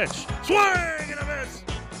 1-2 pitch. Swing and a miss.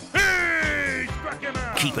 He struck him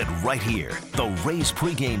out. Keep it right here. The Rays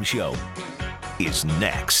pregame show is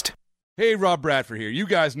next. Hey, Rob Bradford here. You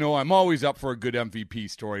guys know I'm always up for a good MVP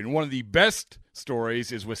story, and one of the best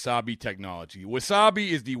stories is Wasabi Technology.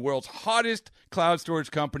 Wasabi is the world's hottest cloud storage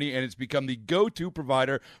company, and it's become the go-to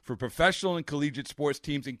provider for professional and collegiate sports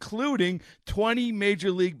teams, including 20 Major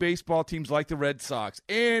League Baseball teams like the Red Sox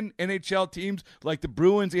and NHL teams like the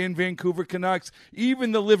Bruins and Vancouver Canucks.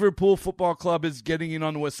 Even the Liverpool Football Club is getting in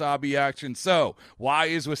on the Wasabi action. So, why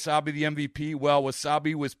is Wasabi the MVP? Well,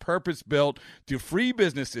 Wasabi was purpose-built to free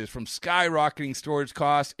businesses from skyrocketing storage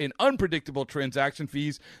costs and unpredictable transaction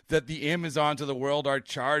fees that the Amazons of the world are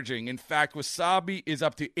charging. In fact, Wasabi is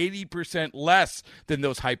up to 80% less than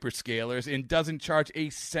those hyperscalers and doesn't charge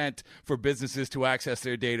a cent for businesses to access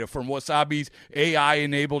their data. From Wasabi's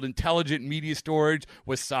AI-enabled intelligent media storage,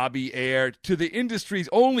 Wasabi Air, to the industry's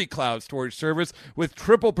only cloud storage service with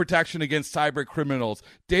triple protection against cyber criminals,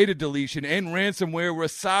 data deletion, and ransomware,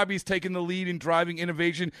 Wasabi's taken the lead in driving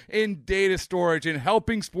innovation in data storage and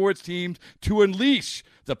helping sports teams to unleash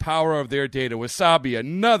the power of their data. Wasabi,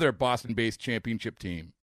 another Boston-based championship team.